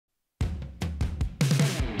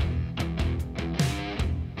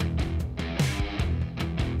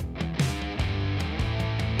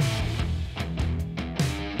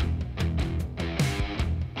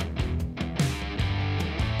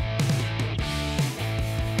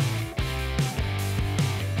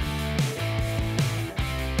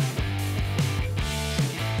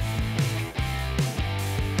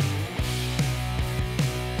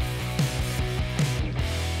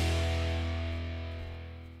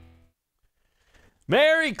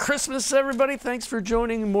Merry Christmas, everybody. Thanks for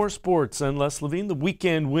joining More Sports and Les Levine, the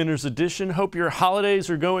Weekend Winners Edition. Hope your holidays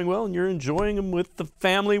are going well and you're enjoying them with the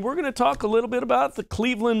family. We're going to talk a little bit about the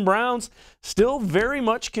Cleveland Browns. Still very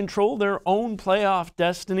much control their own playoff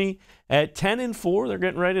destiny. At 10-4, they're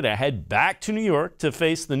getting ready to head back to New York to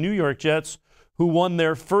face the New York Jets, who won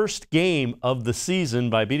their first game of the season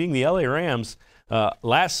by beating the LA Rams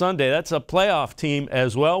last Sunday. That's a playoff team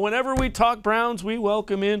as well. Whenever we talk Browns, we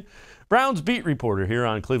welcome in Browns beat reporter here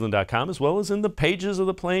on cleveland.com, as well as in the pages of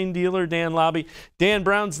the Plain Dealer, Dan Labbe. Dan,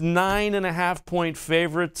 Browns 9.5-point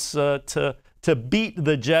favorites to beat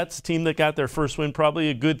the Jets, team that got their first win, probably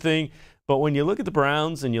a good thing. But when you look at the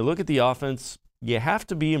Browns and you look at the offense, you have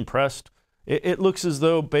to be impressed. It looks as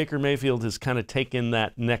though Baker Mayfield has kind of taken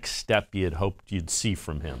that next step you had hoped you'd see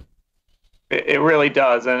from him. It really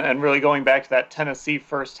does. And really going back to that Tennessee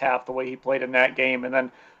first half, the way he played in that game, and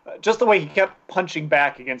then just the way he kept punching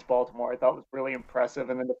back against Baltimore, I thought was really impressive.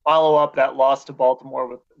 And then to follow up that loss to Baltimore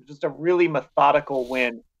with just a really methodical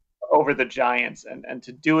win over the Giants, and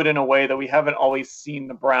to do it in a way that we haven't always seen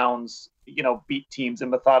the Browns, beat teams in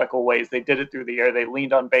methodical ways. They did it through the air. They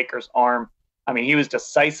leaned on Baker's arm. I mean, he was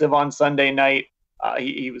decisive on Sunday night.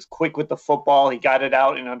 He was quick with the football. He got it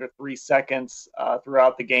out in under 3 seconds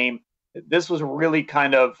throughout the game. This was really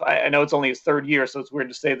kind of, I know it's only his third year, so it's weird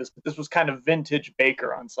to say this, but this was kind of vintage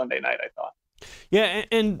Baker on Sunday night, I thought. Yeah,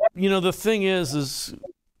 and the thing is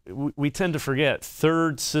we tend to forget,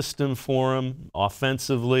 third system for him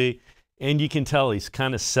offensively, and you can tell he's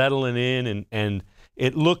kind of settling in, and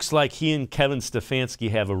it looks like he and Kevin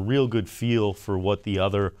Stefanski have a real good feel for what the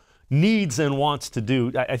other needs and wants to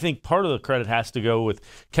do. I think part of the credit has to go with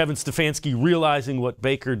Kevin Stefanski realizing what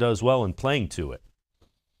Baker does well and playing to it.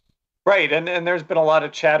 Right, and there's been a lot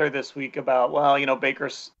of chatter this week about,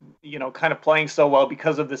 Baker's, kind of playing so well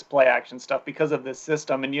because of this play action stuff, because of this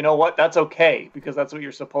system. And you know what? That's okay, because that's what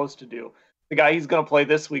you're supposed to do. The guy he's going to play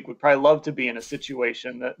this week would probably love to be in a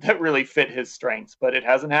situation that really fit his strengths, but it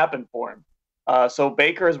hasn't happened for him. So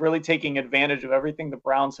Baker is really taking advantage of everything the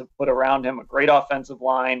Browns have put around him, a great offensive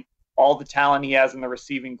line, all the talent he has in the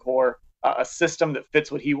receiving core, a system that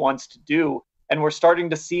fits what he wants to do. And we're starting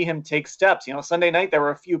to see him take steps. Sunday night, there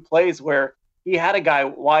were a few plays where he had a guy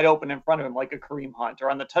wide open in front of him, like a Kareem Hunt, or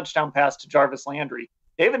on the touchdown pass to Jarvis Landry.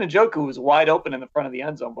 David Njoku was wide open in the front of the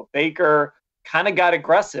end zone, but Baker kind of got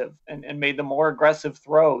aggressive and made the more aggressive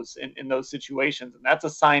throws in those situations. And that's a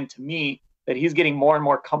sign to me that he's getting more and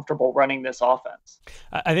more comfortable running this offense.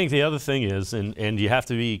 I think the other thing is, and you have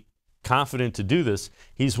to be confident to do this,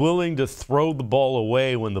 he's willing to throw the ball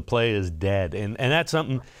away when the play is dead. And that's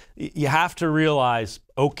something you have to realize,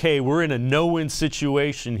 okay, we're in a no-win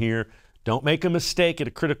situation here. Don't make a mistake at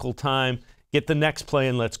a critical time. Get the next play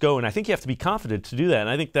and let's go. And I think you have to be confident to do that. And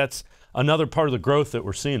I think that's another part of the growth that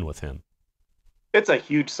we're seeing with him. It's a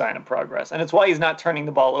huge sign of progress. And it's why he's not turning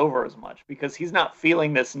the ball over as much, because he's not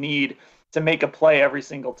feeling this need to make a play every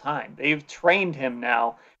single time. They've trained him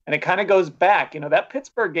now. And it kind of goes back, that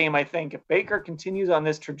Pittsburgh game, I think, if Baker continues on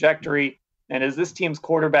this trajectory and is this team's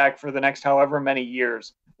quarterback for the next however many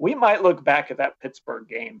years, we might look back at that Pittsburgh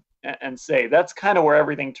game and say that's kind of where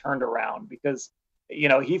everything turned around, because,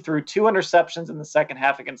 he threw 2 interceptions in the second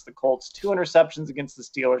half against the Colts, 2 interceptions against the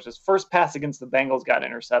Steelers. His first pass against the Bengals got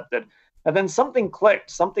intercepted. And then something clicked,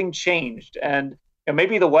 something changed. And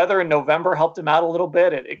maybe the weather in November helped him out a little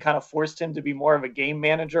bit. It kind of forced him to be more of a game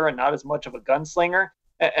manager and not as much of a gunslinger.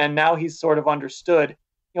 And now he's sort of understood,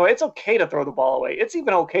 it's okay to throw the ball away. It's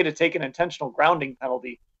even okay to take an intentional grounding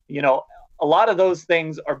penalty. A lot of those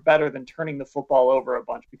things are better than turning the football over a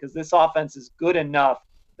bunch, because this offense is good enough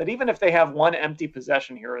that even if they have one empty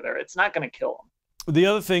possession here or there, it's not going to kill them. The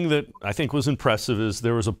other thing that I think was impressive is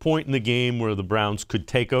there was a point in the game where the Browns could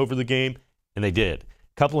take over the game, and they did.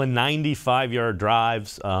 Couple of 95-yard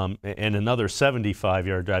drives and another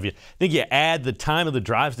 75-yard drive. I think you add the time of the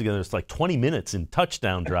drives together, it's like 20 minutes in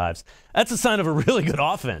touchdown drives. That's a sign of a really good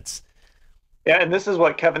offense. Yeah, and this is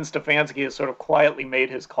what Kevin Stefanski has sort of quietly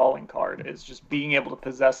made his calling card, is just being able to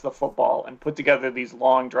possess the football and put together these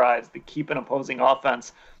long drives that keep an opposing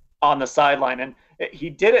offense on the sideline. And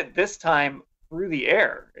he did it this time through the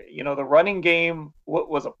air. The running game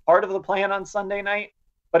was a part of the plan on Sunday night,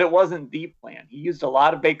 but it wasn't the plan. He used a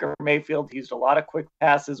lot of Baker Mayfield. He used a lot of quick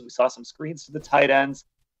passes. We saw some screens to the tight ends.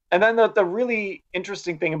 And then the really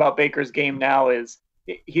interesting thing about Baker's game now is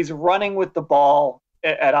he's running with the ball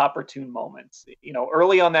at opportune moments.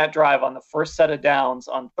 Early on that drive, on the first set of downs,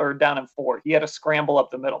 on 3rd down and 4, he had a scramble up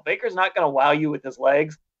the middle. Baker's not going to wow you with his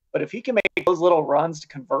legs, but if he can make those little runs to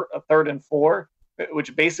convert a 3rd and 4,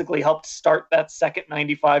 which basically helped start that second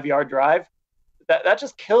 95-yard drive, that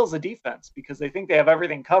just kills the defense because they think they have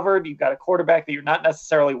everything covered. You've got a quarterback that you're not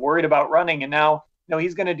necessarily worried about running, and now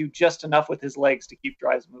he's going to do just enough with his legs to keep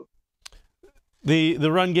drives moving.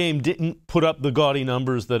 The run game didn't put up the gaudy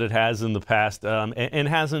numbers that it has in the past, and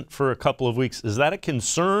hasn't for a couple of weeks. Is that a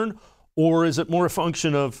concern, or is it more a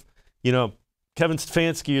function of, Kevin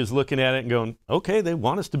Stefanski is looking at it and going, okay, they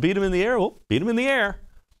want us to beat them in the air. We'll beat them in the air.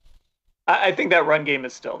 I think that run game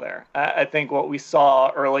is still there. I think what we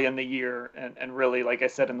saw early in the year and really, like I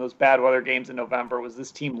said, in those bad weather games in November was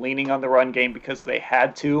this team leaning on the run game because they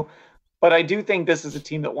had to. But I do think this is a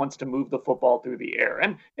team that wants to move the football through the air.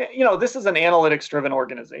 And, this is an analytics-driven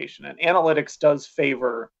organization, and analytics does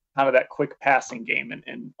favor kind of that quick passing game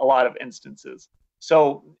in a lot of instances.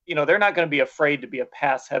 So, they're not going to be afraid to be a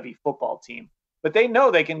pass-heavy football team. But they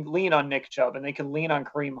know they can lean on Nick Chubb, and they can lean on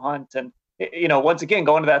Kareem Hunt. And, once again,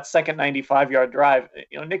 going to that second 95-yard drive,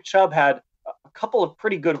 Nick Chubb had a couple of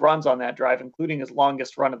pretty good runs on that drive, including his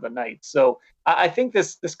longest run of the night. So I think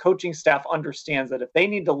this coaching staff understands that if they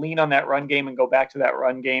need to lean on that run game and go back to that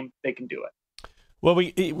run game, they can do it. Well,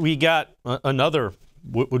 we got another,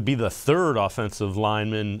 what would be the third offensive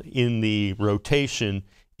lineman in the rotation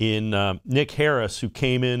in Nick Harris, who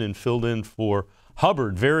came in and filled in for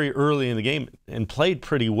Hubbard very early in the game and played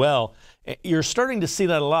pretty well. You're starting to see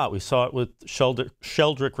that a lot. We saw it with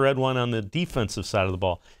Sheldrick Redwine on the defensive side of the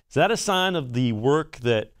ball. Is that a sign of the work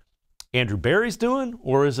that Andrew Berry's doing,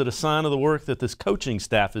 or is it a sign of the work that this coaching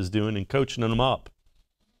staff is doing and coaching them up?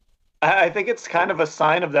 I think it's kind of a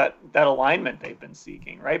sign of that alignment they've been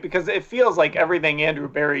seeking, right? Because it feels like everything Andrew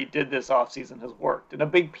Berry did this offseason has worked. And a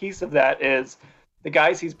big piece of that is the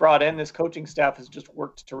guys he's brought in, this coaching staff has just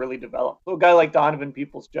worked to really develop. So a guy like Donovan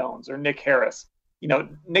Peoples-Jones or Nick Harris,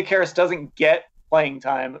 Nick Harris doesn't get playing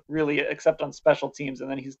time really except on special teams,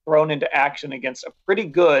 and then he's thrown into action against a pretty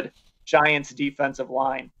good Giants defensive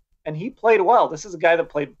line, and he played well. This is a guy that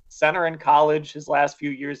played center in college his last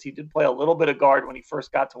few years. He did play a little bit of guard when he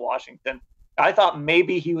first got to Washington. I thought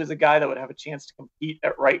maybe he was a guy that would have a chance to compete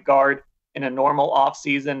at right guard in a normal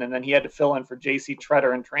offseason, and then he had to fill in for J.C.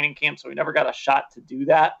 Tretter in training camp, so he never got a shot to do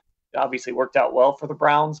that. It obviously worked out well for the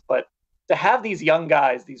Browns, but to have these young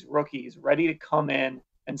guys, these rookies, ready to come in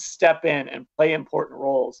and step in and play important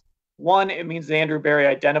roles. One, it means that Andrew Berry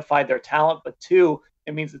identified their talent, but two,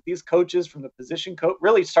 it means that these coaches from the position coach,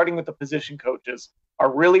 really starting with the position coaches,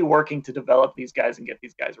 are really working to develop these guys and get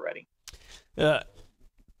these guys ready.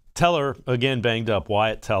 Teller, again, banged up.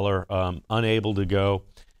 Wyatt Teller, unable to go.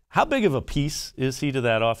 How big of a piece is he to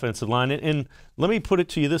that offensive line? And let me put it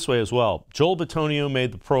to you this way as well. Joel Bitonio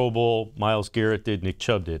made the Pro Bowl. Myles Garrett did. Nick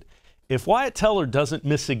Chubb did. If Wyatt Teller doesn't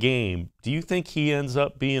miss a game, do you think he ends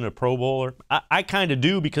up being a Pro Bowler? I kind of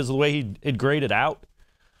do because of the way he graded out.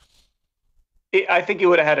 I think he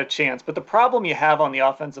would have had a chance. But the problem you have on the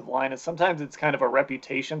offensive line is sometimes it's kind of a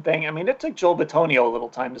reputation thing. I mean, it took Joel Bitonio a little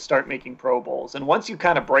time to start making Pro Bowls. And once you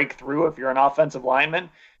kind of break through, if you're an offensive lineman,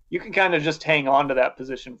 you can kind of just hang on to that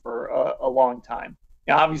position for a long time.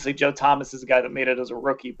 Now, obviously, Joe Thomas is a guy that made it as a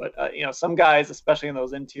rookie, but some guys, especially in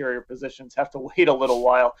those interior positions, have to wait a little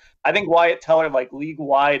while. I think Wyatt Teller, like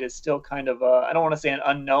league-wide, is still kind of I don't want to say an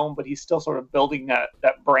unknown, but he's still sort of building that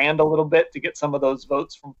brand a little bit to get some of those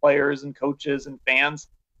votes from players and coaches and fans.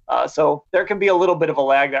 So there can be a little bit of a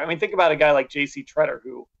lag there. I mean, think about a guy like J.C. Tretter,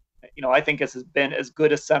 who I think has been as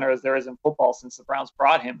good a center as there is in football since the Browns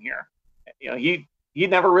brought him here. He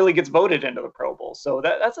never really gets voted into the Pro Bowl. So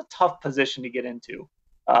that's a tough position to get into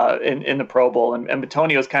in the Pro Bowl. And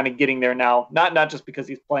Bitonio is kind of getting there now, not just because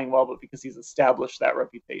he's playing well, but because he's established that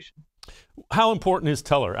reputation. How important is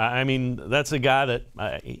Teller? I mean, that's a guy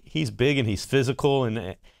that he's big and he's physical.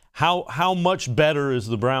 And how much better is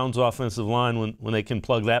the Browns' offensive line when they can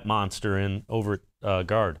plug that monster in over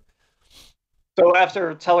guard? So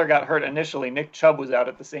after Teller got hurt initially, Nick Chubb was out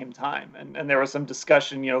at the same time. And there was some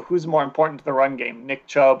discussion, who's more important to the run game, Nick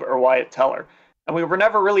Chubb or Wyatt Teller? And we were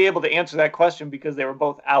never really able to answer that question because they were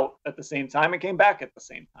both out at the same time and came back at the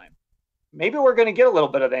same time. Maybe we're going to get a little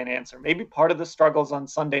bit of an answer. Maybe part of the struggles on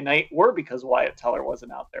Sunday night were because Wyatt Teller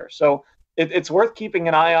wasn't out there. So it's worth keeping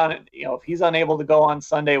an eye on it. If he's unable to go on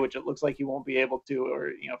Sunday, which it looks like he won't be able to, or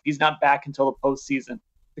if he's not back until the postseason,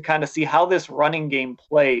 to kind of see how this running game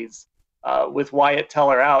plays with Wyatt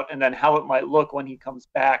Teller out, and then how it might look when he comes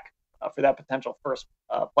back for that potential first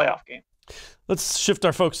playoff game. Let's shift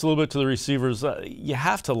our focus a little bit to the receivers. You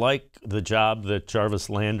have to like the job that Jarvis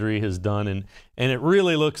Landry has done, and it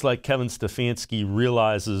really looks like Kevin Stefanski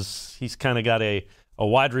realizes he's kind of got a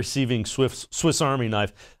wide receiving Swiss Army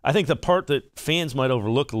knife. I think the part that fans might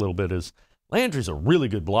overlook a little bit is Landry's a really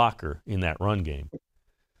good blocker in that run game.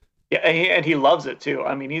 Yeah, and he loves it too.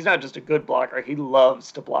 I mean, he's not just a good blocker. He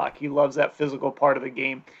loves to block. He loves that physical part of the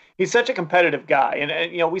game. He's such a competitive guy.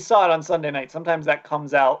 And we saw it on Sunday night. Sometimes that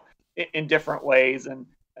comes out in different ways. And,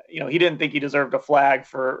 he didn't think he deserved a flag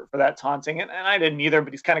for that taunting. And I didn't either,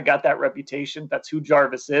 but he's kind of got that reputation. That's who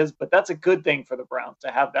Jarvis is. But that's a good thing for the Browns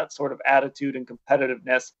to have that sort of attitude and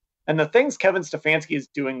competitiveness. And the things Kevin Stefanski is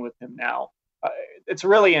doing with him now, it's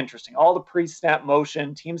really interesting. All the pre-snap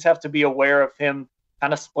motion, teams have to be aware of him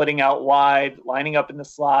kind of splitting out wide, lining up in the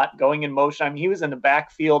slot, going in motion. I mean, he was in the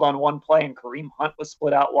backfield on one play, and Kareem Hunt was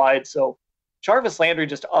split out wide. So Jarvis Landry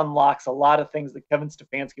just unlocks a lot of things that Kevin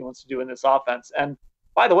Stefanski wants to do in this offense. And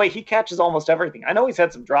by the way, he catches almost everything. I know he's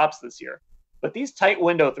had some drops this year, but these tight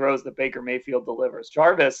window throws that Baker Mayfield delivers,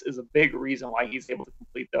 Jarvis is a big reason why he's able to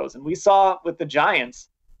complete those. And we saw with the Giants,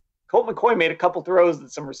 Colt McCoy made a couple throws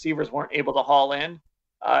that some receivers weren't able to haul in.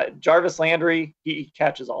 Jarvis Landry, he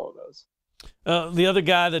catches all of those. The other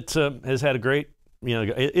guy that has had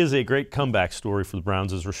is a great comeback story for the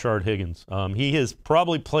Browns is Rashard Higgins. He has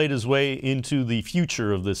probably played his way into the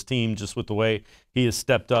future of this team just with the way he has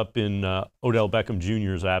stepped up in Odell Beckham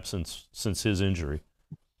Jr.'s absence since his injury.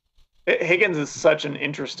 Higgins is such an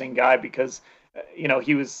interesting guy because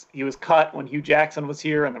he was cut when Hugh Jackson was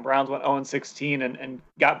here, and the Browns went 0-16 and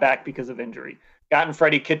got back because of injury. Got in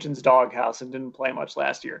Freddie Kitchens' doghouse and didn't play much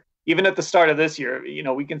last year. Even at the start of this year,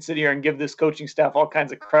 we can sit here and give this coaching staff all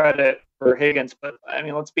kinds of credit for Higgins, but I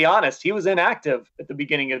mean, let's be honest, he was inactive at the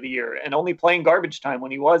beginning of the year and only playing garbage time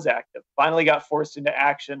when he was active. Finally got forced into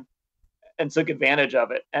action and took advantage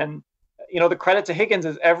of it. And the credit to Higgins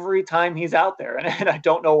is every time he's out there, and I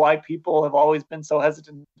don't know why people have always been so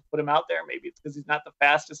hesitant to put him out there. Maybe it's because he's not the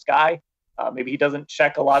fastest guy. Maybe he doesn't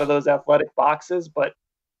check a lot of those athletic boxes, but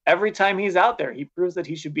every time he's out there, he proves that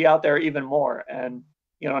he should be out there even more. And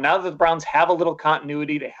now that the Browns have a little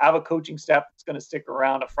continuity, they have a coaching staff that's going to stick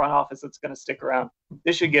around, a front office that's going to stick around.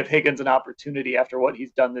 This should give Higgins an opportunity after what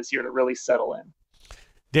he's done this year to really settle in.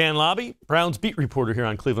 Dan Labbe, Browns beat reporter here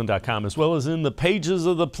on cleveland.com, as well as in the pages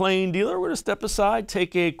of the Plain Dealer. We're going to step aside,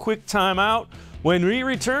 take a quick timeout. When we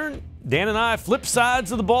return, Dan and I flip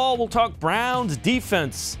sides of the ball. We'll talk Browns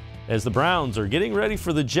defense as the Browns are getting ready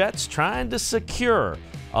for the Jets, trying to secure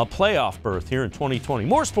a playoff berth here in 2020.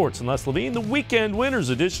 More sports and Les Levine, the Weekend Winners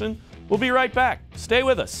Edition. We'll be right back. Stay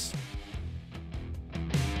with us.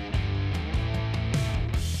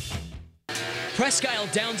 Presque Isle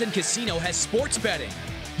Downs and Casino has sports betting.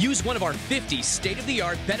 Use one of our 50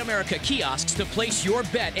 state-of-the-art Bet America kiosks to place your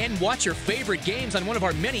bet and watch your favorite games on one of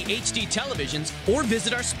our many HD televisions or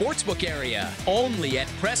visit our sportsbook area. Only at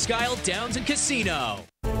Presque Isle Downs and Casino.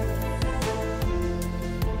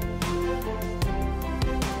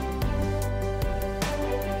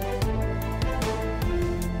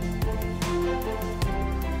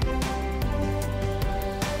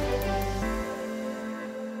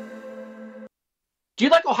 Do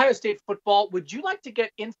you like Ohio State football? Would you like to get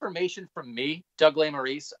information from me, Doug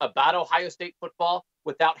Lesmerises, about Ohio State football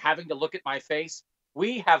without having to look at my face?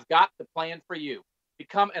 We have got the plan for you.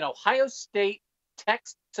 Become an Ohio State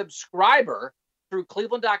text subscriber through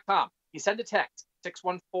cleveland.com. You send a text,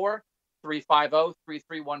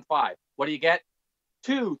 614-350-3315. What do you get?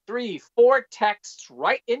 2, 3, 4 texts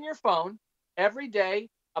right in your phone every day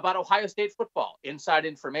about Ohio State football. Inside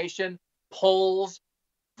information, polls,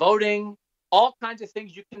 voting, all kinds of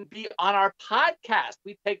things. You can be on our podcast.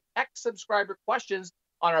 We take text subscriber questions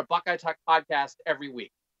on our Buckeye Talk podcast every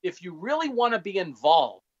week. If you really want to be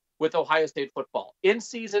involved with Ohio State football, in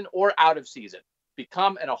season or out of season,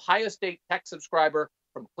 become an Ohio State text subscriber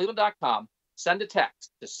from cleveland.com. Send a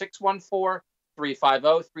text to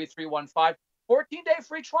 614-350-3315. 14-day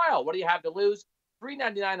free trial. What do you have to lose?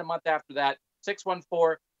 $3.99 a month after that.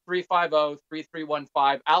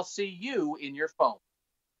 614-350-3315. I'll see you in your phone.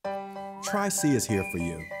 Tri-C is here for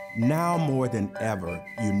you. Now more than ever,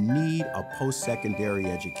 you need a post-secondary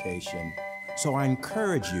education. So I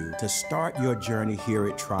encourage you to start your journey here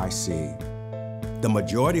at Tri-C. The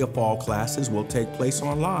majority of fall classes will take place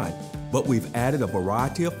online, but we've added a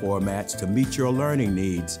variety of formats to meet your learning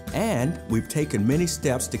needs, and we've taken many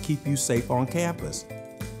steps to keep you safe on campus.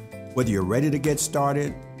 Whether you're ready to get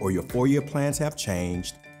started or your four-year plans have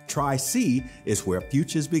changed, Tri-C is where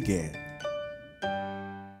futures begin.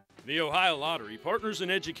 The Ohio Lottery Partners in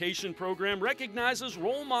Education program recognizes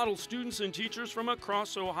role model students and teachers from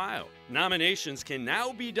across Ohio. Nominations can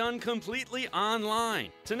now be done completely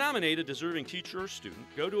online. To nominate a deserving teacher or student,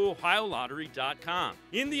 go to ohiolottery.com.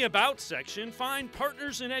 In the About section, find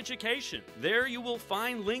Partners in Education. There you will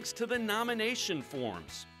find links to the nomination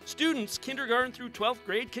forms. Students kindergarten through 12th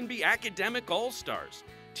grade can be academic all-stars.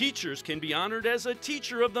 Teachers can be honored as a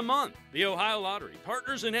Teacher of the Month. The Ohio Lottery,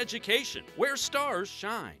 partners in education, where stars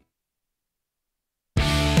shine.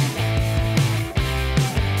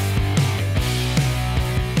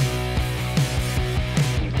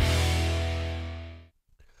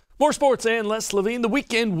 More sports and less Levine. The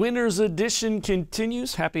Weekend Winners Edition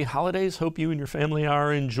continues. Happy holidays. Hope you and your family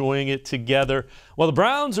are enjoying it together. Well, the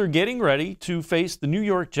Browns are getting ready to face the New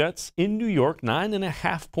York Jets in New York,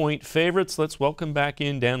 9.5-point favorites. Let's welcome back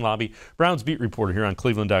in Dan Labbe, Browns beat reporter here on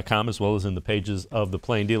cleveland.com, as well as in the pages of the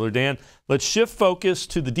Plain Dealer. Dan, let's shift focus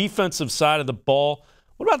to the defensive side of the ball.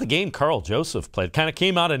 What about the game Carl Joseph played? Kind of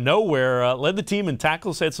came out of nowhere, led the team in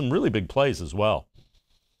tackles, had some really big plays as well.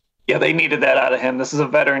 Yeah, they needed that out of him. This is a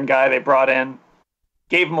veteran guy they brought in,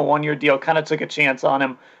 gave him a one-year deal, kind of took a chance on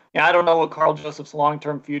him. Yeah, I don't know what Carl Joseph's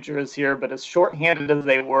long-term future is here, but as shorthanded as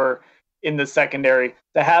they were in the secondary,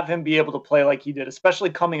 to have him be able to play like he did,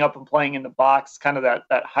 especially coming up and playing in the box, kind of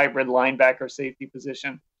that hybrid linebacker safety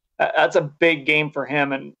position, that's a big game for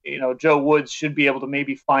him. And, Joe Woods should be able to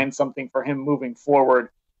maybe find something for him moving forward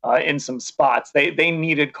in some spots. They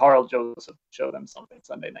needed Carl Joseph to show them something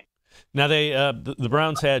Sunday night. Now, the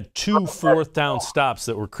Browns had 2 fourth-down stops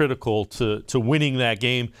that were critical to winning that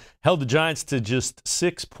game, held the Giants to just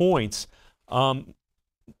 6 points. The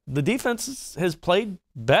defense has played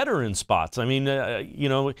better in spots. I mean,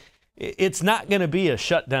 it's not going to be a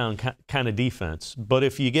shutdown kind of defense, but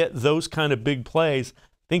if you get those kind of big plays, I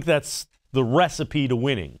think that's the recipe to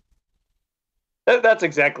winning. That's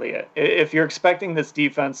exactly it. If you're expecting this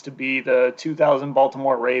defense to be the 2000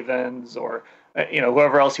 Baltimore Ravens or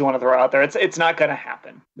whoever else you want to throw out there, it's not going to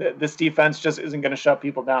happen. This defense just isn't going to shut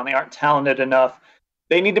people down. They aren't talented enough.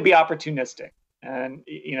 They need to be opportunistic. And,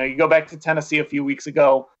 you go back to Tennessee a few weeks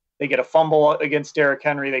ago, they get a fumble against Derrick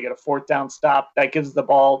Henry. They get a fourth-down stop. That gives the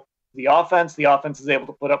ball to the offense. The offense is able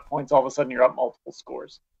to put up points. All of a sudden, you're up multiple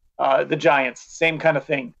scores. The Giants, same kind of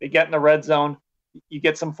thing. They get in the red zone. You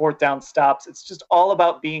get some fourth-down stops. It's just all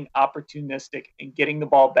about being opportunistic and getting the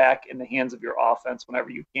ball back in the hands of your offense whenever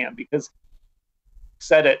you can, because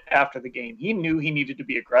said it after the game. He knew he needed to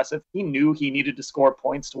be aggressive. He knew he needed to score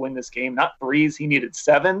points to win this game, not 3s. He needed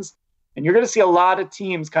 7s. And you're going to see a lot of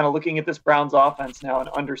teams kind of looking at this Browns offense now and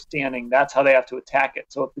understanding that's how they have to attack it.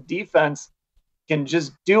 So if the defense can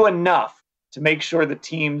just do enough to make sure the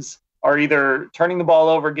teams are either turning the ball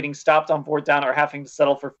over, getting stopped on fourth down, or having to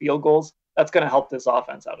settle for field goals, that's going to help this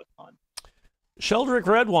offense out a ton. Sheldrick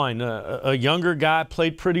Redwine, a younger guy,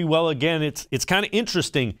 played pretty well again. It's kind of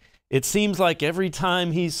interesting. It seems like every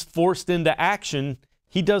time he's forced into action,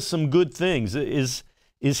 he does some good things. Is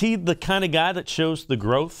he the kind of guy that shows the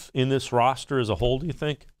growth in this roster as a whole, do you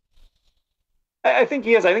think? I think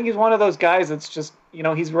he is. I think he's one of those guys that's just,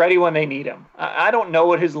 he's ready when they need him. I don't know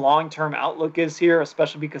what his long-term outlook is here,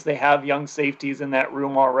 especially because they have young safeties in that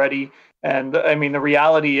room already. And, I mean, the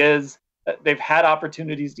reality is that they've had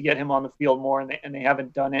opportunities to get him on the field more, and they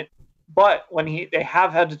haven't done it. But when they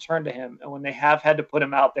have had to turn to him, and when they have had to put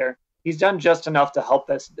him out there, he's done just enough to help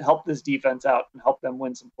this defense out and help them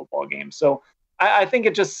win some football games. So I think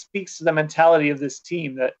it just speaks to the mentality of this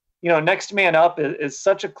team that, next man up is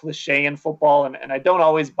such a cliche in football, and I don't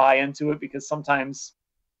always buy into it because sometimes,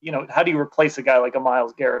 how do you replace a guy like a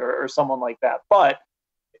Myles Garrett or someone like that? But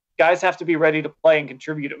guys have to be ready to play and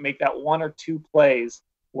contribute and make that 1 or 2 plays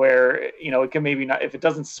where, it can maybe not, if it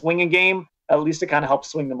doesn't swing a game, at least it kind of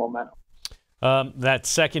helps swing the momentum. That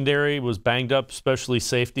secondary was banged up, especially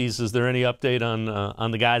safeties. Is there any update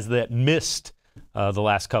on the guys that missed the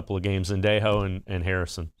last couple of games, Ndejo and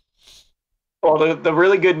Harrison? Well, the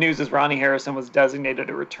really good news is Ronnie Harrison was designated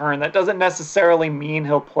to return. That doesn't necessarily mean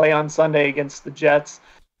he'll play on Sunday against the Jets,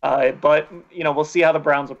 but we'll see how the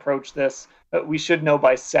Browns approach this. We should know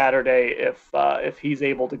by Saturday if he's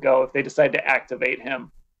able to go. If they decide to activate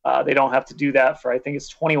him, they don't have to do that for, I think it's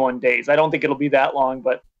 21 days. I don't think it'll be that long,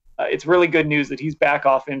 but it's really good news that he's back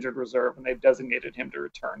off injured reserve and they've designated him to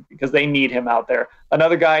return because they need him out there.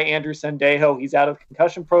 Another guy, Andrew Sendejo, he's out of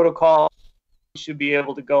concussion protocol. He should be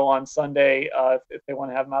able to go on Sunday if they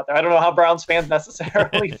want to have him out there. I don't know how Browns fans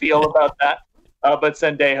necessarily feel about that, but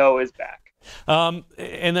Sendejo is back.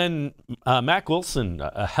 And then Mack Wilson,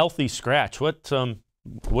 a healthy scratch. What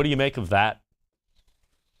do you make of that?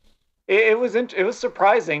 It was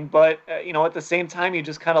surprising, but at the same time, you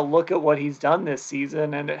just kind of look at what he's done this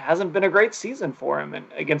season, and it hasn't been a great season for him. And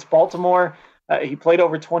against Baltimore, he played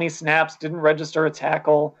over 20 snaps, didn't register a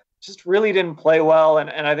tackle, just really didn't play well.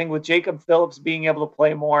 And I think with Jacob Phillips being able to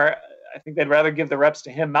play more, I think they'd rather give the reps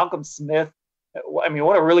to him. Malcolm Smith, I mean,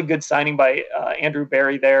 what a really good signing by Andrew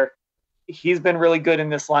Berry there. He's been really good in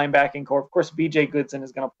this linebacking core. Of course, B.J. Goodson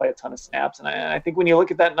is going to play a ton of snaps, and I think when you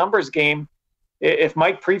look at that numbers game, if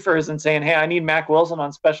Mike Prefer isn't saying, hey, I need Mac Wilson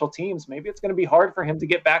on special teams, maybe it's going to be hard for him to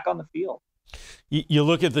get back on the field. You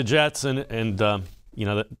look at the Jets, and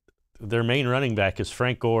their main running back is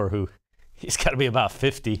Frank Gore, who he's got to be about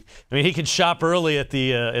 50. I mean, he can shop early at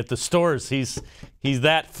the stores. He's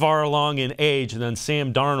that far along in age, and then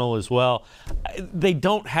Sam Darnold as well. They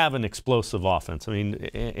don't have an explosive offense. I mean,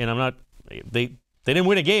 and I'm not – they didn't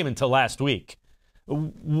win a game until last week.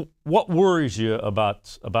 What worries you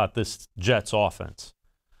about this Jets offense?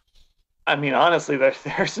 I mean, honestly,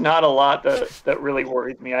 there's not a lot that really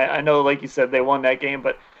worries me. I know, like you said, they won that game,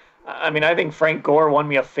 but I mean, I think Frank Gore won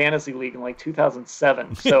me a fantasy league in like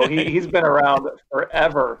 2007, so he's been around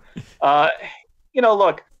forever.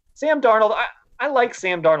 Look, Sam Darnold, I like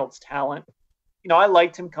Sam Darnold's talent. I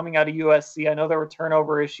liked him coming out of USC. I know there were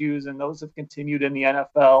turnover issues, and those have continued in the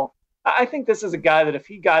NFL. I think this is a guy that if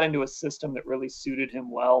he got into a system that really suited him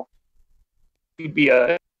well, he'd be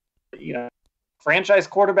a franchise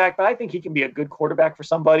quarterback, but I think he can be a good quarterback for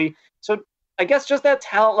somebody. So I guess just that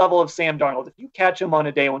talent level of Sam Darnold, if you catch him on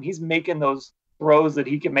a day when he's making those throws that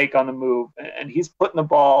he can make on the move and he's putting the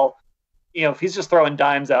ball, if he's just throwing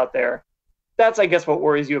dimes out there, that's, I guess, what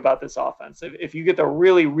worries you about this offense. If you get the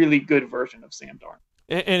really, really good version of Sam Darnold.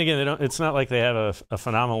 And again, it's not like they have a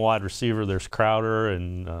phenomenal wide receiver. There's Crowder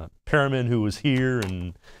and Perriman, who was here,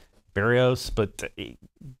 and Berrios, but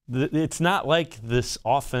it's not like this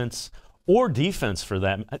offense or defense for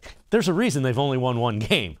them. There's a reason they've only won one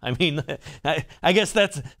game. I mean, I guess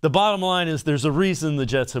that's the bottom line is there's a reason the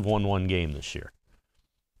Jets have won one game this year.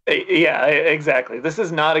 Yeah, exactly. This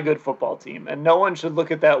is not a good football team, and no one should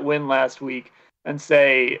look at that win last week and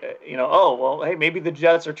say, oh, well, hey, maybe the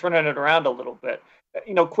Jets are turning it around a little bit.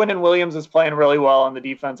 Quinnen Williams is playing really well on the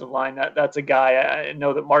defensive line. That's a guy. I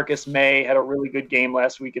know that Marcus May had a really good game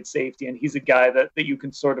last week at safety, and he's a guy that you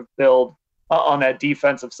can sort of build on that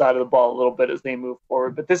defensive side of the ball a little bit as they move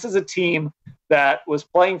forward. But this is a team that was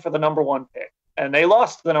playing for the number one pick, and they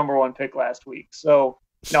lost the number one pick last week. So,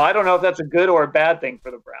 I don't know if that's a good or a bad thing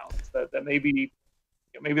for the Browns. That maybe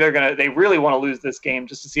they really want to lose this game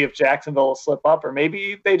just to see if Jacksonville will slip up, or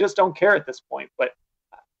maybe they just don't care at this point. But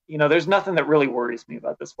there's nothing that really worries me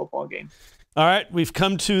about this football game. All right, we've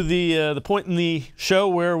come to the point in the show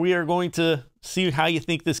where we are going to see how you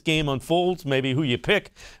think this game unfolds, maybe who you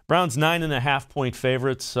pick. Browns 9.5-point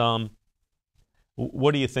favorites.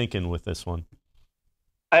 What are you thinking with this one?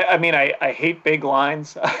 I mean, I hate big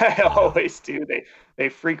lines. I always do. They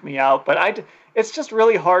freak me out. But it's just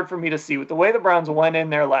really hard for me to see with the way the Browns went in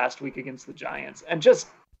there last week against the Giants and just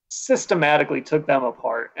systematically took them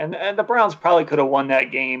apart. And the Browns probably could have won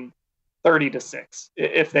that game 30-6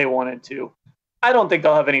 if they wanted to. I don't think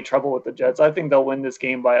they'll have any trouble with the Jets. I think they'll win this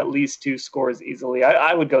game by at least 2 scores easily.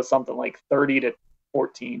 I would go something like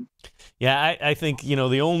 30-14. Yeah, I think,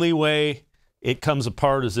 the only way it comes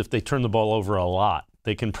apart is if they turn the ball over a lot.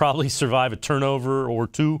 They can probably survive a turnover or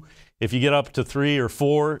 2. If you get up to 3 or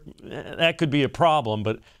 4, that could be a problem,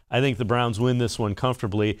 but I think the Browns win this one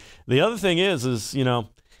comfortably. The other thing is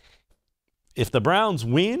if the Browns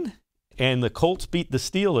win and the Colts beat the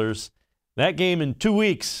Steelers, that game in 2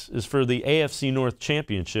 weeks is for the AFC North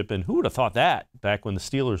Championship, and who would have thought that back when the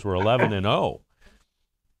Steelers were 11-0?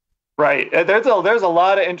 Right. There's a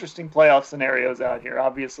lot of interesting playoff scenarios out here.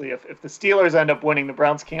 Obviously, if the Steelers end up winning, the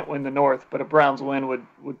Browns can't win the North, but a Browns win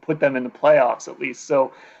would put them in the playoffs at least.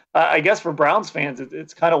 So I guess for Browns fans,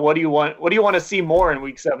 it's kind of what do you want to see more in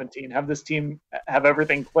Week 17? Have this team have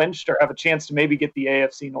everything clinched or have a chance to maybe get the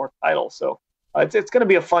AFC North title? So it's going to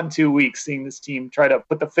be a fun 2 weeks seeing this team try to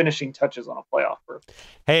put the finishing touches on a playoff berth.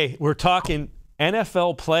 Hey, we're talking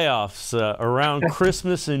NFL playoffs around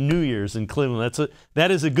Christmas and New Year's in Cleveland. That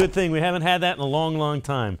is a good thing. We haven't had that in a long, long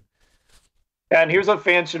time. And here's what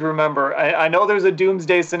fans should remember. I know there's a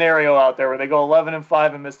doomsday scenario out there where they go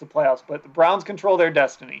 11-5 and miss the playoffs, but the Browns control their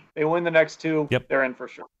destiny. They win the next 2, yep. They're in for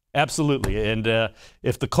sure. Absolutely. And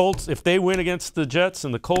if they win against the Jets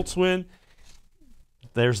and the Colts win,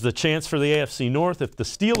 there's the chance for the AFC North. If the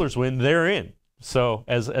Steelers win, they're in. So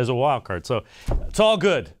as a wild card. So it's all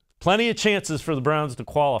good. Plenty of chances for the Browns to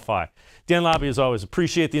qualify. Dan Labbe, as always,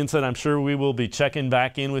 appreciate the insight. I'm sure we will be checking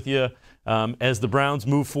back in with you as the Browns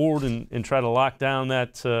move forward and try to lock down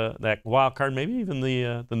that wild card, maybe even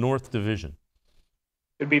the North Division.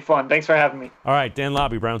 It'd be fun. Thanks for having me. All right, Dan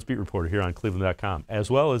Labbe, Browns beat reporter here on cleveland.com,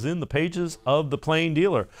 as well as in the pages of the Plain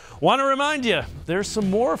Dealer. Want to remind you, there's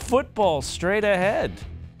some more football straight ahead.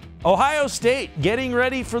 Ohio State getting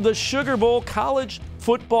ready for the Sugar Bowl College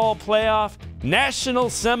Football Playoff National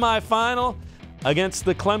Semifinal against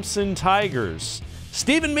the Clemson Tigers.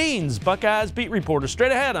 Stephen Means, Buckeyes beat reporter,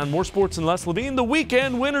 straight ahead on More Sports and Less Levine, the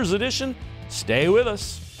Weekend Winners Edition. Stay with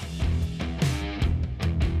us.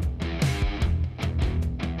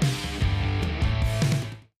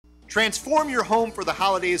 Transform your home for the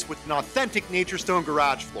holidays with an authentic Nature Stone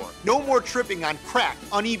garage floor. No more tripping on cracked,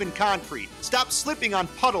 uneven concrete. Stop slipping on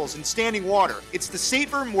puddles and standing water. It's the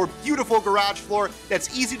safer, more beautiful garage floor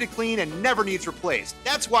that's easy to clean and never needs replaced.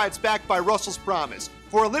 That's why it's backed by Russell's Promise.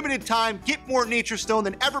 For a limited time, get more Nature Stone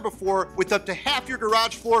than ever before with up to half your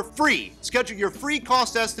garage floor free. Schedule your free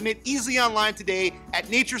cost estimate easily online today at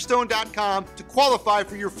naturestone.com to qualify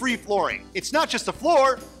for your free flooring. It's not just a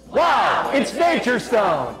floor. Wow, it's Nature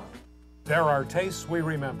Stone! There are tastes we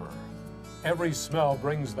remember. Every smell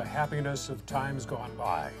brings the happiness of times gone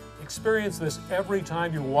by. Experience this every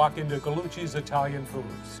time you walk into Gallucci's Italian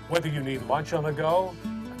Foods. Whether you need lunch on the go,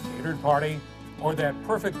 a catered party, or that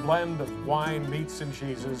perfect blend of wine, meats, and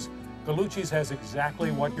cheeses, Gallucci's has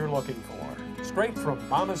exactly what you're looking for. Straight from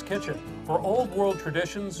Mama's kitchen for old world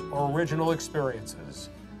traditions or original experiences.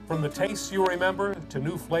 From the tastes you remember to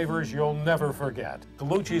new flavors you'll never forget.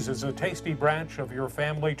 Gallucci's is a tasty branch of your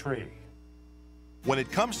family tree. When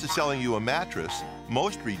it comes to selling you a mattress,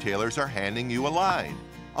 most retailers are handing you a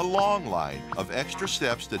long line of extra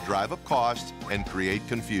steps that drive up costs and create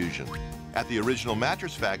confusion. At the Original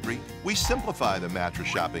Mattress Factory, we simplify the mattress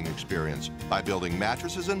shopping experience by building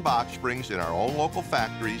mattresses and box springs in our own local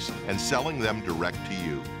factories and selling them direct to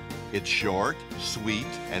you. It's short, sweet,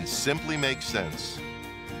 and simply makes sense.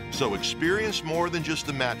 So experience more than just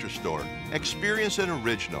the mattress store. Experience an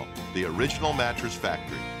original, the Original Mattress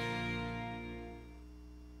Factory.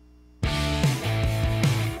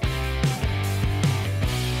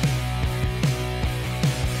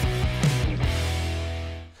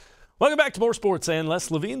 Welcome back to More Sports and Less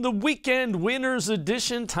Levine, the Weekend Winners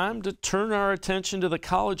Edition. Time to turn our attention to the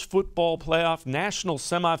college football playoff national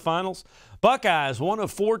semifinals. Buckeyes, one of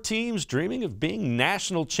 4 teams dreaming of being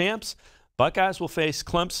national champs. Buckeyes will face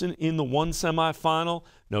Clemson in the one semifinal.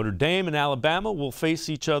 Notre Dame and Alabama will face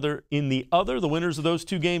each other in the other. The winners of those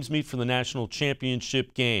 2 games meet for the national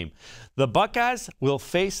championship game. The Buckeyes will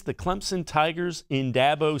face the Clemson Tigers in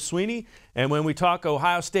Dabo Swinney. And when we talk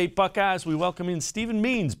Ohio State Buckeyes, we welcome in Stephen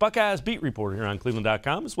Means, Buckeyes beat reporter here on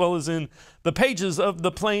cleveland.com, as well as in the pages of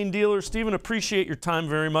The Plain Dealer. Stephen, appreciate your time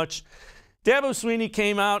very much. Dabo Swinney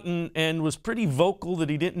came out and was pretty vocal that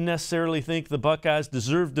he didn't necessarily think the Buckeyes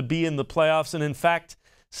deserved to be in the playoffs, and in fact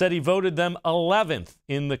said he voted them 11th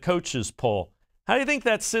in the coaches poll. How do you think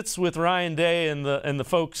that sits with Ryan Day and the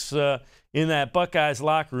folks in that Buckeyes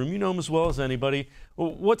locker room? You know them as well as anybody.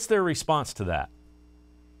 What's their response to that?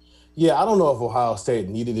 Yeah, I don't know if Ohio State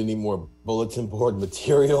needed any more bulletin board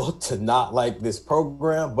material to not like this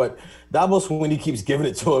program, but Dabo Swinney keeps giving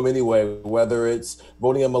it to him anyway, whether it's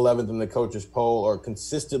voting him 11th in the coaches poll or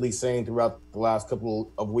consistently saying throughout the last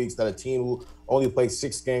couple of weeks that a team who only played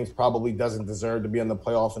 6 games probably doesn't deserve to be in the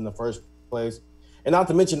playoff in the first place. And not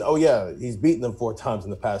to mention, oh yeah, he's beaten them 4 times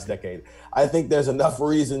in the past decade. I think there's enough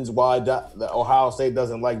reasons why Ohio State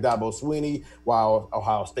doesn't like Dabo Swinney, why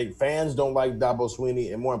Ohio State fans don't like Dabo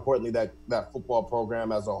Swinney, and more importantly, that football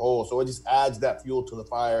program as a whole. So it just adds that fuel to the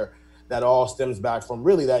fire that all stems back from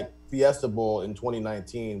really that Fiesta Bowl in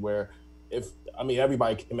 2019, where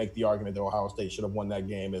everybody can make the argument that Ohio State should have won that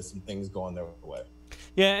game as some things going their way.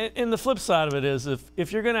 Yeah, and the flip side of it is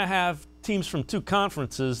if you're going to have teams from 2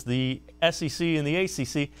 conferences, the SEC and the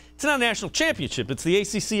ACC, it's not a national championship. It's the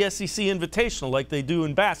ACC-SEC Invitational like they do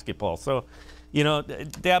in basketball. So,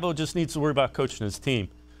 Dabo just needs to worry about coaching his team.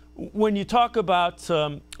 When you talk about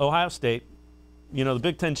Ohio State, the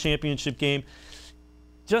Big Ten championship game,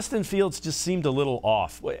 Justin Fields just seemed a little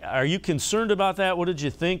off. Are you concerned about that? What did you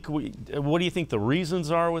think? What do you think the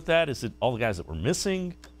reasons are with that? Is it all the guys that were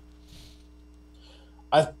missing?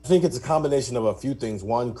 I think it's a combination of a few things.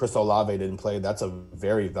 One, Chris Olave didn't play. That's a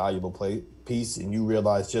very valuable piece, and you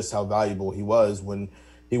realize just how valuable he was when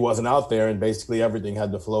he wasn't out there, and basically everything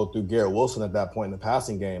had to flow through Garrett Wilson at that point in the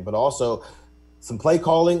passing game. But also some play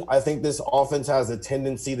calling. I think this offense has a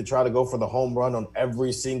tendency to try to go for the home run on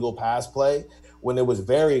every single pass play, when it was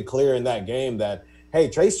very clear in that game that, hey,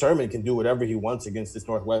 Trey Sermon can do whatever he wants against this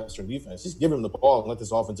Northwestern defense. Just give him the ball and let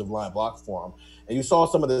this offensive line block for him. And you saw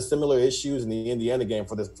some of the similar issues in the Indiana game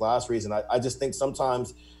for this last reason. I just think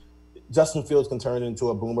sometimes Justin Fields can turn into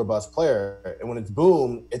a boom or bust player. And when it's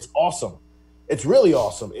boom, it's awesome. It's really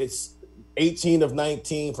awesome. It's 18 of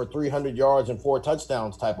 19 for 300 yards and 4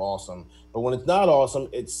 touchdowns type awesome. But when it's not awesome,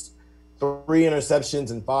 it's 3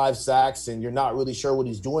 interceptions and 5 sacks, and you're not really sure what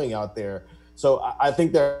he's doing out there. So I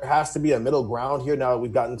think there has to be a middle ground here now that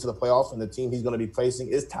we've gotten to the playoffs, and the team he's going to be facing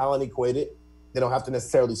is talent equated. They don't have to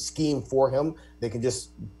necessarily scheme for him. They can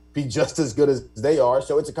just be just as good as they are.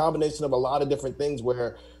 So it's a combination of a lot of different things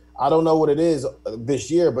where I don't know what it is this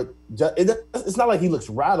year, but it's not like he looks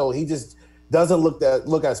rattled. He just doesn't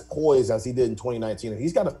look as poised as he did in 2019. And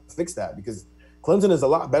he's got to fix that because Clemson is a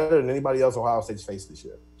lot better than anybody else Ohio State's faced this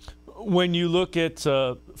year. When you look at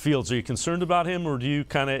Fields, are you concerned about him, or do you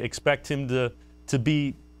kind of expect him to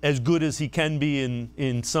be as good as he can be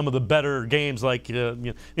in some of the better games? Like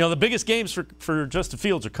the biggest games for Justin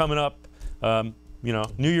Fields are coming up,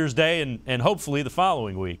 New Year's Day and hopefully the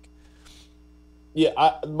following week.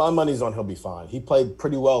 Yeah, my money's on he'll be fine. He played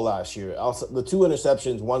pretty well last year. Also, the 2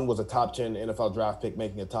 interceptions, one was a top 10 NFL draft pick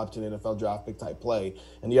making a top 10 NFL draft pick type play,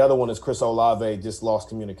 and the other one is Chris Olave just lost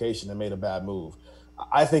communication and made a bad move.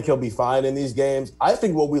 I think he'll be fine in these games. I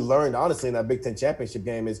think what we learned, honestly, in that Big Ten championship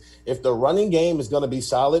game is if the running game is going to be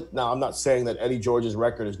solid. Now, I'm not saying that Eddie George's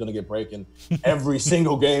record is going to get broken every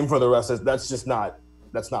single game for the rest of that's not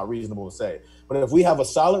reasonable to say. But if we have a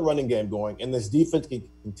solid running game going and this defense can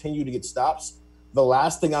continue to get stops, the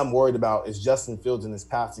last thing I'm worried about is Justin Fields in this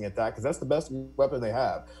passing attack because that's the best weapon they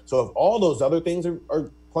have. So if all those other things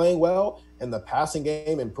are playing well and the passing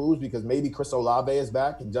game improves because maybe Chris Olave is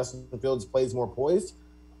back and Justin Fields plays more poised,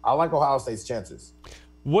 I like Ohio State's chances.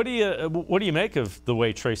 What do you make of the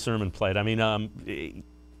way Trey Sermon played? I mean,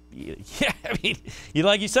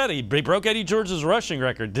 like you said, he broke Eddie George's rushing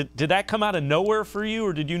record. Did that come out of nowhere for you,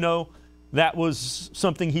 or did you know that was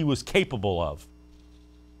something he was capable of?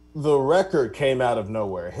 The record came out of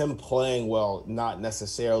nowhere. Him playing well, not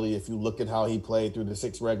necessarily. If you look at how he played through the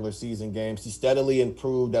 6 regular season games, he steadily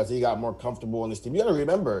improved as he got more comfortable in this team. You got to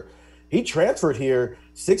remember, he transferred here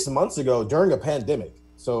 6 months ago during a pandemic.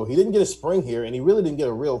 So he didn't get a spring here, and he really didn't get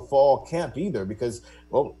a real fall camp either because,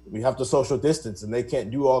 well, we have to social distance, and they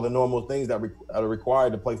can't do all the normal things that are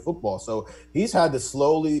required to play football. So he's had to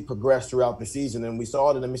slowly progress throughout the season, and we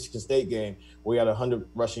saw it in the Michigan State game where he had a 100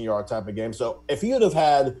 rushing yard type of game. So if he would have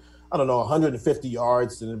had, 150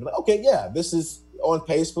 yards, then it'd be like, okay, yeah, this is on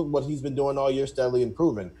pace for what he's been doing all year, steadily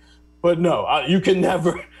improving. But no, you can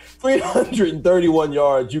never – 331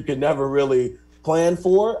 yards you can never really – plan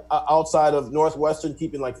for outside of Northwestern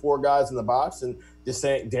keeping like 4 guys in the box and just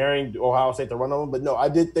daring Ohio State to run on them. But no, I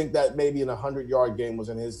did think that maybe an 100-yard game was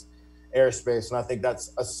in his airspace, and I think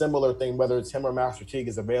that's a similar thing, whether it's him or Master Teague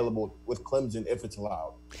is available with Clemson if it's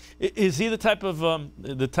allowed. Is he the type of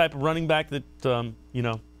running back that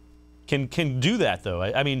can do that though?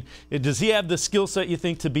 I mean, does he have the skill set you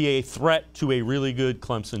think to be a threat to a really good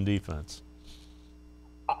Clemson defense?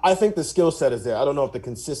 I think the skill set is there. I don't know if the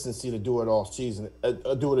consistency to do it all season,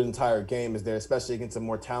 do it an entire game is there, especially against a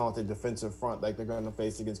more talented defensive front like they're going to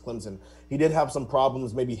face against Clemson. He did have some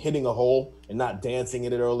problems maybe hitting a hole and not dancing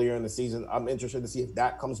in it earlier in the season. I'm interested to see if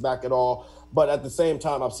that comes back at all. But at the same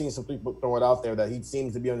time, I've seen some people throw it out there that he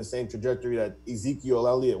seems to be on the same trajectory that Ezekiel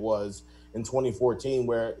Elliott was in 2014,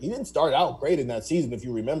 where he didn't start out great in that season, if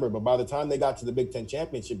you remember. But by the time they got to the Big Ten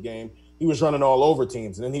championship game, he was running all over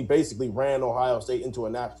teams, and then he basically ran Ohio State into a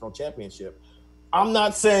national championship. I'm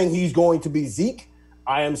not saying he's going to be Zeke.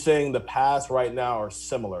 I am saying the paths right now are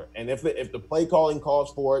similar. And if the play calling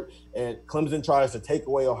calls for it and Clemson tries to take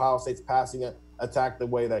away Ohio State's passing attack the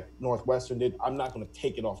way that Northwestern did, I'm not going to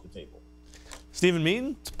take it off the table. Stephen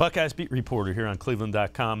Meaden, Buckeyes beat reporter here on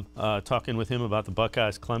cleveland.com, talking with him about the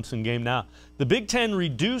Buckeyes-Clemson game. Now, the Big Ten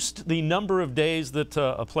reduced the number of days that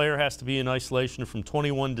a player has to be in isolation from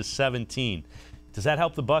 21 to 17. Does that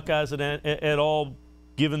help the Buckeyes at all,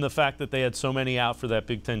 given the fact that they had so many out for that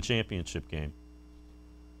Big Ten championship game?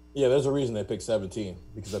 Yeah, there's a reason they picked 17,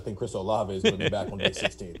 because I think Chris Olave is going to be back on day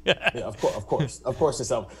 16. Yeah, of course it's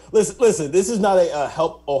help. Listen, this is not a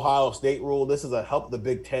help Ohio State rule. This is a help the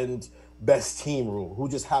Big Ten's best team rule, who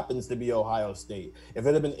just happens to be Ohio State. If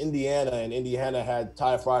it had been Indiana and Indiana had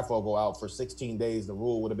Ty Freifogel out for 16 days, the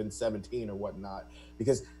rule would have been 17 or whatnot.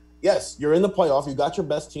 Because, yes, you're in the playoff. You got your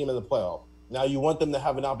best team in the playoff. Now you want them to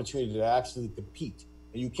have an opportunity to actually compete.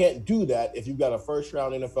 And you can't do that if you've got a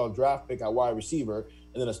first-round NFL draft pick at wide receiver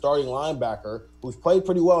and then a starting linebacker who's played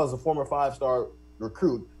pretty well as a former 5-star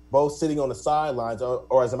recruit, both sitting on the sidelines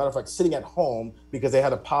or as a matter of fact, sitting at home because they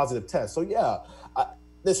had a positive test. So, yeah,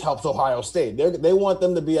 this helps Ohio State. They want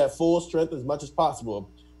them to be at full strength as much as possible.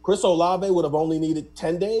 Chris Olave would have only needed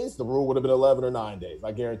 10 days. The rule would have been 11 or 9 days.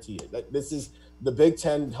 I guarantee it. This is the Big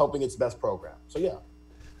Ten helping its best program. So, yeah.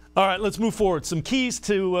 All right, let's move forward. Some keys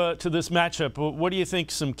to this matchup. What do you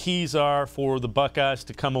think some keys are for the Buckeyes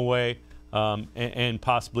to come away and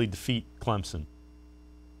possibly defeat Clemson?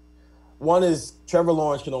 One is Trevor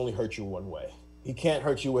Lawrence can only hurt you one way. He can't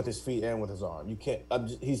hurt you with his feet and with his arm. You can't.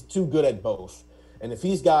 He's too good at both. And if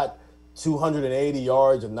he's got 280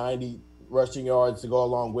 yards and 90 rushing yards to go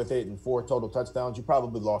along with it and 4 total touchdowns, you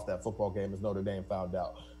probably lost that football game, as Notre Dame found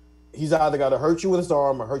out. He's either got to hurt you with his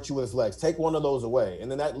arm or hurt you with his legs. Take one of those away.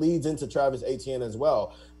 And then that leads into Travis Etienne as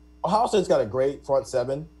well. Ohio State's got a great front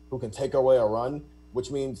seven who can take away a run,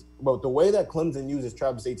 which means, but the way that Clemson uses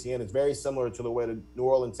Travis Etienne is very similar to the way the New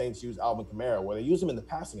Orleans Saints use Alvin Kamara, where they use him in the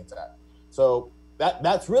passing attack. So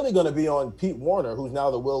that's really going to be on Pete Warner, who's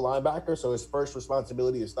now the will linebacker. So his first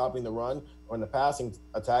responsibility is stopping the run, or in the passing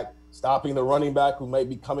attack, stopping the running back who might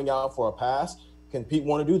be coming out for a pass. Can Pete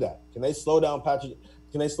Warner do that? Can they slow down Patrick?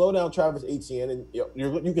 Can they slow down Travis Etienne? And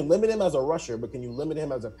you can limit him as a rusher, but can you limit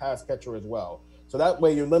him as a pass catcher as well? So that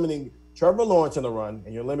way you're limiting Trevor Lawrence in the run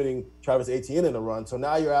and you're limiting Travis Etienne in the run. So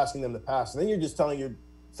now you're asking them to pass. And then you're just telling your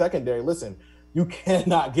secondary, listen, you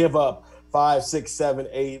cannot give up 5, 6, 7,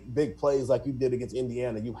 8 big plays like you did against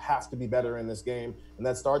Indiana. You have to be better in this game. And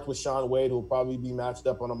that starts with Shaun Wade, who will probably be matched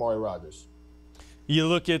up on Amari Rodgers. You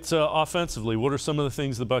look at offensively, what are some of the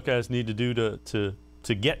things the Buckeyes need to do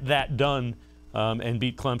to get that done and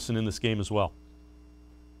beat Clemson in this game as well?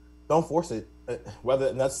 Don't force it.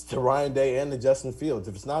 Whether that's to Ryan Day and to Justin Fields.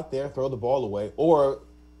 If it's not there, throw the ball away or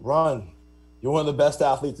run. You're one of the best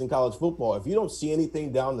athletes in college football. If you don't see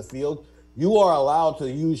anything down the field, you are allowed to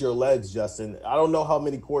use your legs, Justin. I don't know how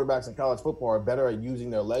many quarterbacks in college football are better at using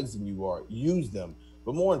their legs than you are. Use them.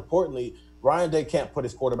 But more importantly, Ryan Day can't put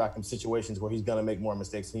his quarterback in situations where he's going to make more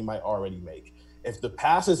mistakes than he might already make. If the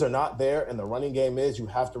passes are not there and the running game is, you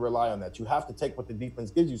have to rely on that. You have to take what the defense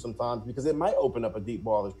gives you sometimes because it might open up a deep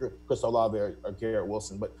ball as Chris Olave or Garrett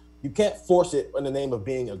Wilson. But you can't force it in the name of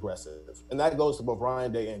being aggressive. And that goes to both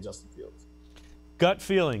Ryan Day and Justin Fields. Gut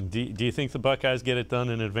feeling, do you think the Buckeyes get it done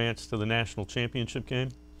in advance to the national championship game?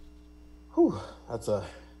 Whew, it's a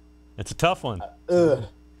tough one.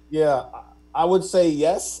 Yeah, I would say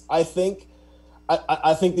yes. I think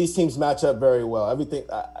these teams match up very well.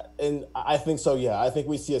 And I think so, yeah. I think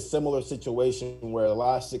we see a similar situation where the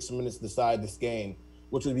last 6 minutes decide this game,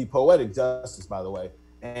 which would be poetic justice, by the way.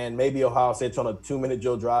 And maybe Ohio State's on a 2-minute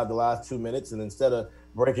drill drive the last 2 minutes, and instead of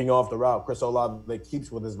breaking off the route, Chris Olave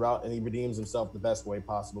keeps with his route, and he redeems himself the best way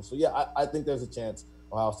possible. So, yeah, I think there's a chance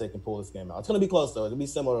Ohio State can pull this game out. It's going to be close, though. It'll be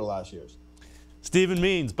similar to last year's. Stephen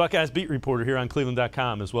Means, Buckeyes beat reporter here on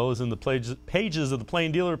cleveland.com, as well as in the pages of the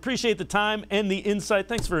Plain Dealer. Appreciate the time and the insight.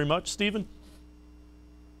 Thanks very much, Stephen.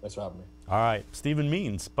 Thanks for having me. All right, Stephen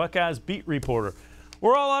Means, Buckeyes beat reporter.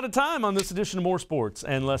 We're all out of time on this edition of More Sports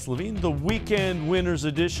and Less Levine, the Weekend Winners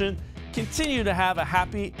Edition. Continue to have a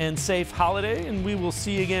happy and safe holiday, and we will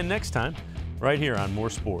see you again next time right here on More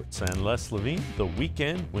Sports and Less Levine, the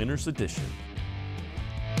Weekend Winners Edition.